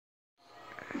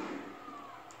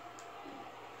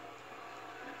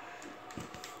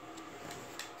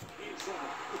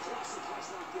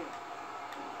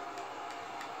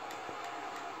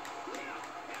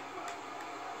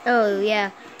Oh,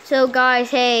 yeah. So,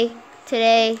 guys, hey,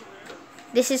 today,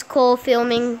 this is Cole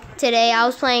filming today. I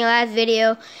was playing last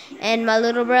video, and my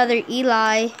little brother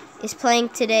Eli is playing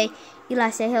today. Eli,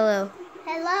 say hello.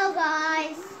 Hello,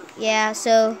 guys. Yeah,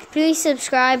 so please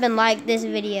subscribe and like this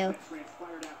video.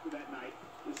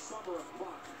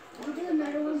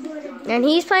 And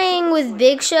he's playing with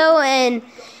Big Show, and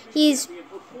he's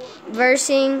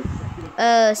versing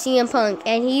CM Punk,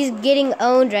 and he's getting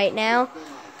owned right now.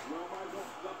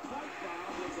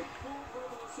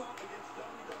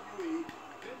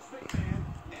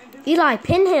 Eli,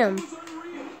 pin him.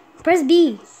 Press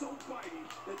B.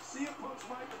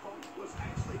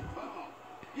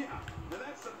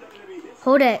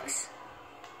 Hold X.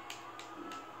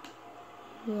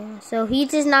 Yeah, so he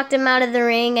just knocked him out of the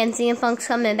ring, and CM Punk's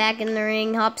coming back in the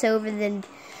ring, hops over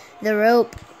the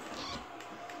rope.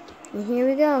 And here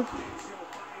we go.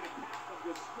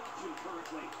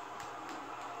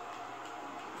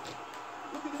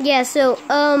 Yeah, so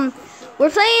we're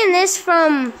playing this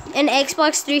from an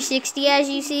Xbox 360, as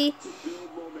you see.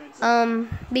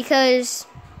 Because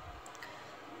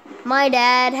my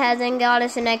dad hasn't got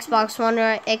us an Xbox One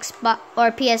or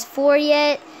PS4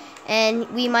 yet, and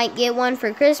we might get one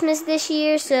for Christmas this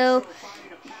year. So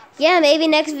yeah, maybe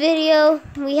next video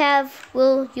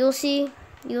you'll see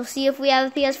if we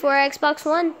have a PS4 or Xbox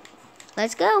One.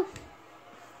 Let's go.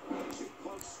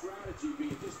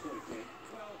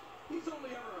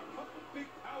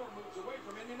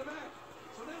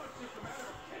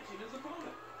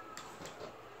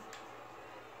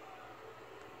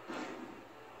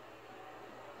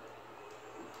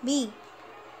 B.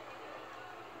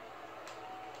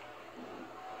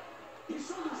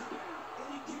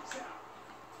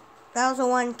 That was a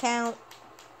 1 count.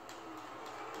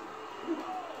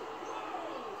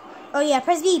 Oh yeah,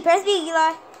 press B,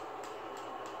 Eli.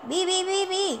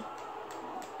 B.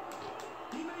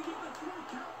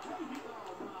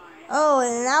 Oh,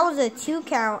 and that was a 2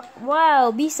 count.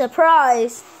 Wow, be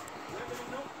surprised.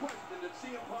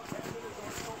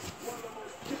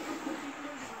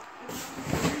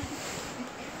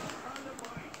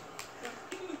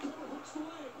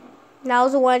 That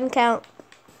was a 1 count.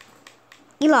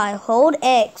 Eli, hold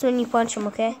X when you punch him,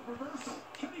 okay?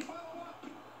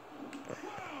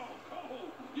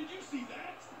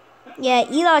 Yeah,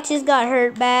 Eli just got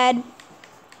hurt bad.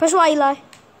 Press Y, Eli.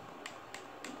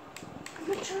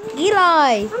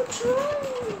 Eli! I'm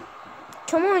trying.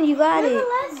 Come on, you got it. Oh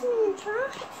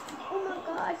my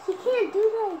gosh, he can't do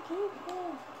that. He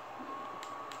can't.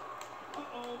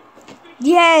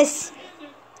 Yes!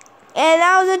 And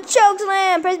that was a choke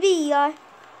slam. Press B, Eli.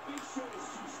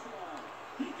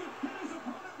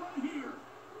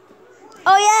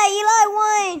 Oh yeah, Eli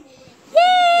won.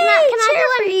 Yay! Can I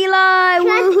do Eli?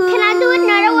 Can I do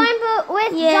another one but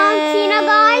with John Cena,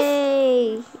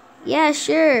 guys? Yeah,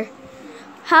 sure.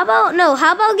 How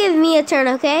about give me a turn,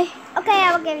 okay? Okay,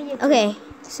 I will give you a turn. Okay,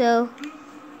 so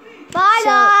bye,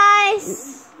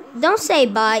 guys. Don't say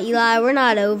bye, Eli. We're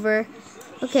not over.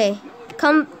 Okay.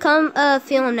 Come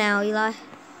film now, Eli.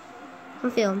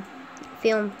 Come film.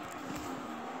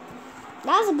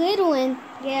 That was a good one.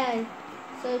 Yeah.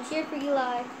 So cheer for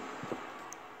Eli.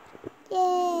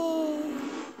 Yay.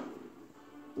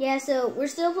 Yeah, so we're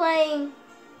still playing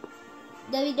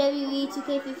WWE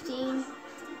 2K15.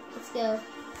 Let's go.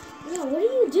 Yeah, what are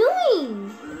you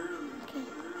doing? Okay.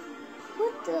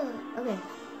 What the? Okay.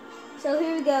 So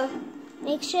here we go.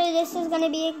 Make sure this is going to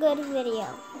be a good video.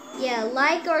 Yeah,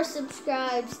 like or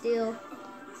subscribe still.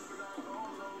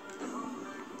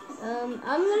 I'm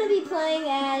gonna be playing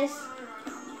as.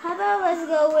 How about let's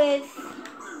go with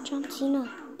John Cena.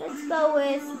 Let's go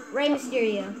with Rey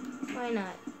Mysterio. Why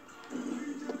not?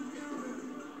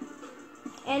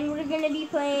 And we're gonna be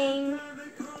playing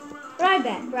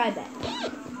Ryback.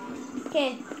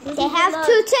 Okay. They have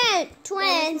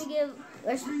twins.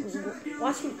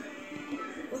 Watch me.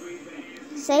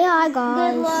 Say hi,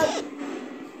 guys. Good luck.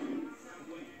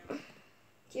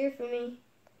 Cheer for me.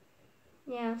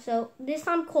 Yeah, so this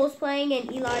time Cole's playing and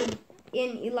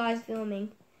Eli's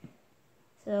filming.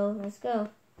 So let's go.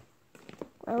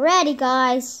 We're ready,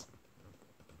 guys.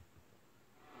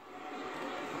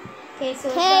 Okay, so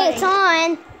it's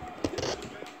on.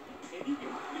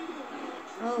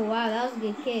 Oh wow, that was a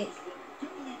good kick.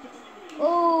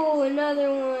 Oh, another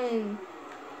one.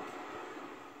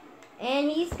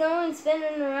 And he's going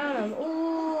spinning around him.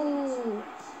 Ooh.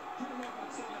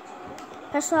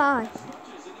 Press Y.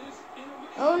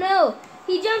 Oh no!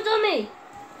 He jumped on me!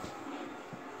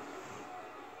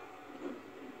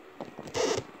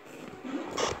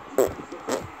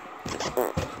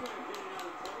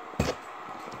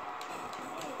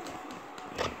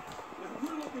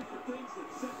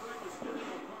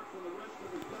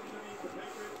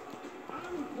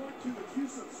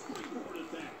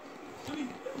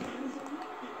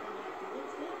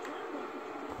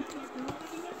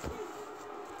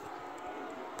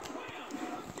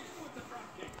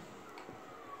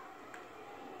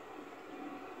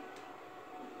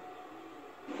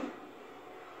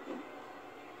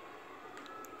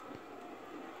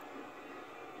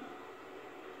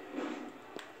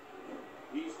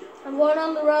 I'm going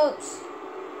on the ropes.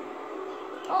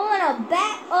 Oh, and a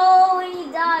back. Oh, and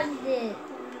he dodged it.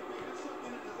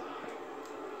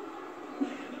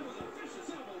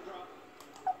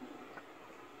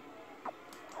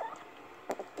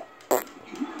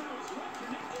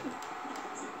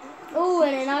 Oh,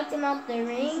 and it knocked him out the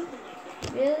ring.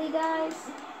 Really, guys?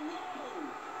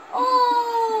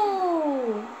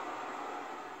 Oh!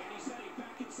 And he's heading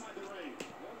back inside the ring.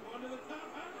 One to the top.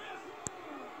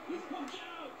 He's punched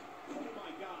out. Oh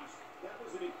my gosh. That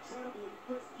was an incredibly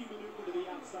risky maneuver to the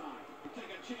outside.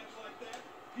 Take a chance like that.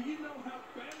 Do you know how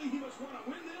badly he must want to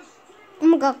win this? Oh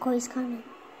my God, Corey's coming.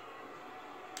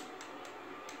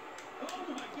 Oh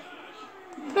my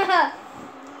gosh.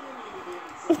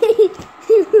 And he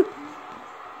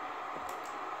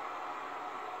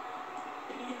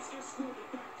gets escorted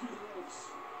back to the ropes.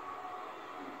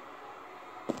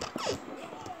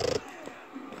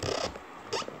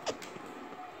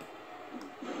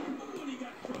 Oh, and he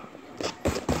got dropped.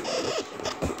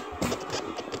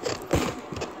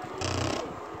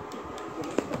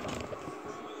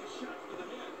 Shot to the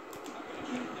head. How can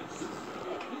he keep that system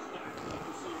on his back?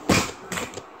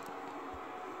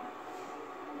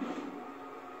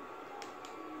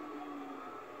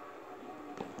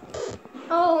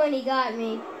 Oh, and he got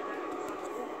me.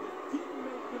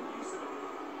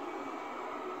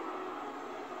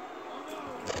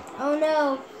 Oh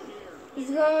no.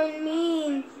 He's going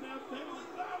mean.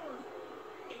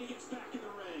 And he gets back in the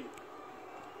ring.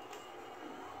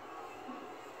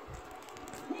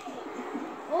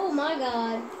 Oh my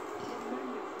God.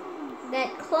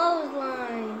 That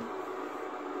clothesline.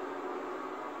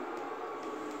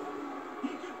 He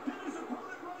could pin his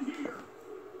opponent right here.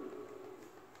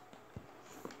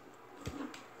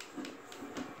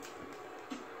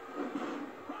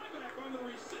 Ryback on the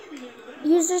receiving end of that.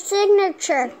 Use your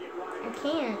signature. I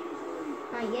can't.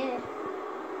 Not yet.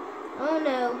 Oh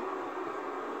no.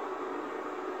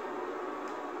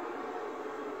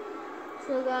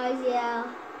 So guys, yeah.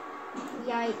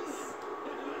 Yikes.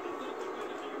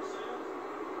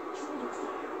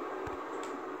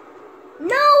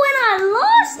 No, and I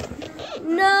lost.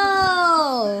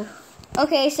 No.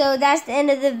 Okay, so that's the end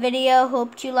of the video.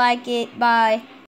 Hope you like it. Bye.